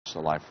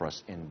live for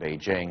us in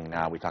Beijing.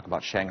 Now we talk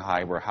about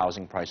Shanghai, where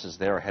housing prices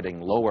there are heading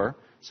lower.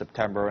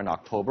 September and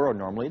October are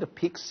normally the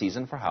peak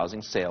season for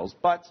housing sales,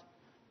 but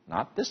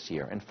not this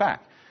year. In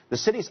fact, the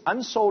city's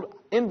unsold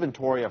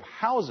inventory of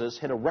houses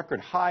hit a record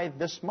high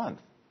this month.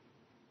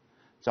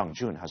 Zhang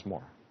Jun has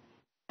more.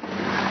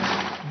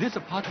 This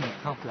apartment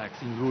complex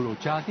in rural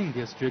Jiading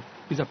district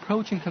is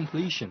approaching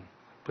completion,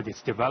 but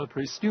its developer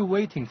is still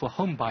waiting for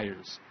home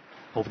buyers.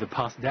 Over the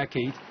past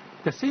decade,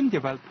 the same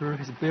developer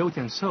has built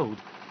and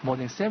sold more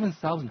than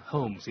 7,000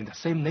 homes in the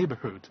same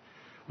neighborhood,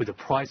 with the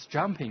price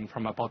jumping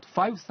from about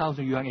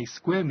 5,000 yuan a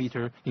square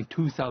meter in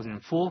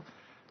 2004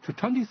 to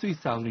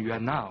 23,000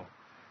 yuan now.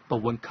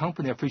 But one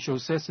company official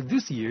says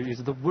this year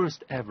is the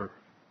worst ever.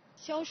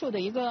 The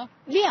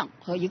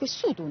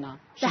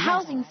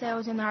housing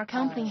sales in our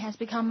company has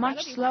become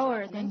much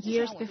slower than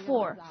years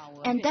before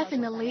and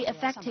definitely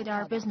affected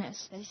our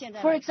business.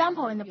 For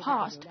example, in the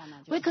past,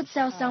 we could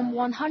sell some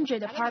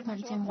 100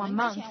 apartments in 1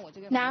 month.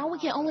 Now we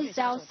can only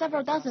sell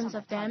several dozens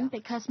of them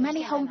because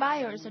many home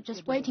buyers are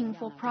just waiting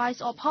for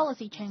price or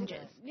policy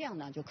changes.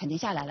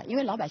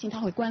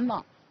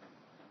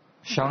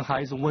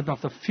 Shanghai is one of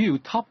the few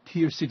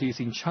top-tier cities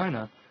in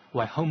China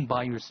where home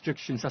buying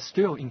restrictions are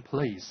still in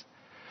place.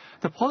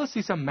 The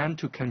policies are meant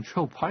to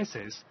control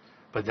prices,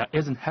 but that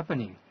isn't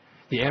happening.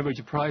 The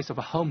average price of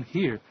a home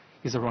here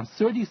is around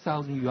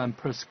 30,000 yuan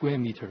per square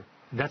meter.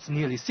 That's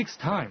nearly 6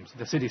 times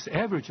the city's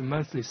average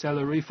monthly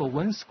salary for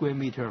 1 square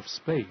meter of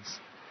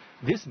space.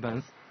 This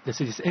month, the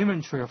city's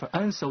inventory of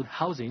unsold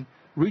housing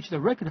reached a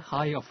record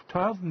high of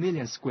 12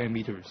 million square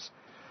meters.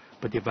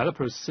 But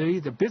developers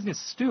say the business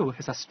still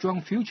has a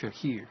strong future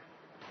here.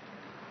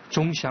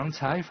 Zhong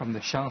Xiangcai from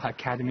the Shanghai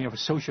Academy of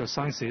Social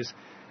Sciences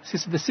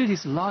says the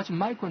city's large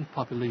migrant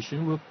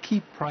population will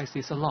keep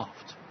prices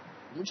aloft.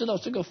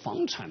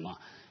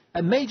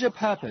 A major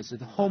purpose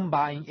of home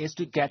buying is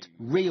to get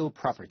real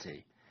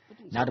property.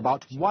 Now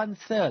about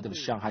 1/3 of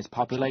Shanghai's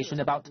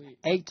population, about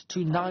 8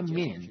 to 9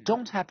 million,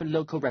 don't have a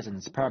local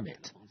residence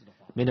permit.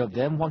 Many of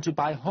them want to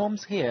buy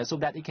homes here so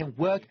that they can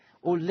work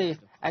or live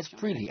as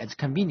freely and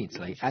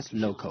conveniently as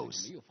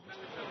locals.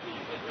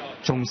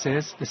 Zhong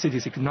says the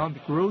city's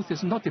economic growth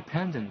is not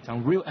dependent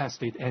on real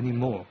estate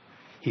anymore.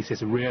 He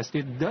says real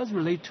estate does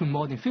relate to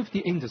more than 50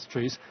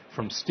 industries,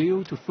 from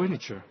steel to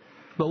furniture,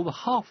 but over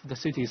half of the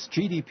city's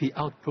GDP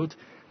output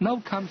now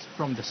comes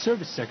from the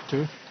service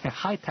sector and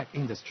high-tech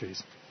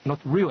industries, not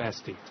real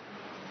estate.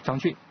 Zhang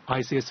Jun,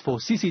 ICS4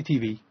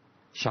 CCTV,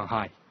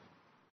 Shanghai.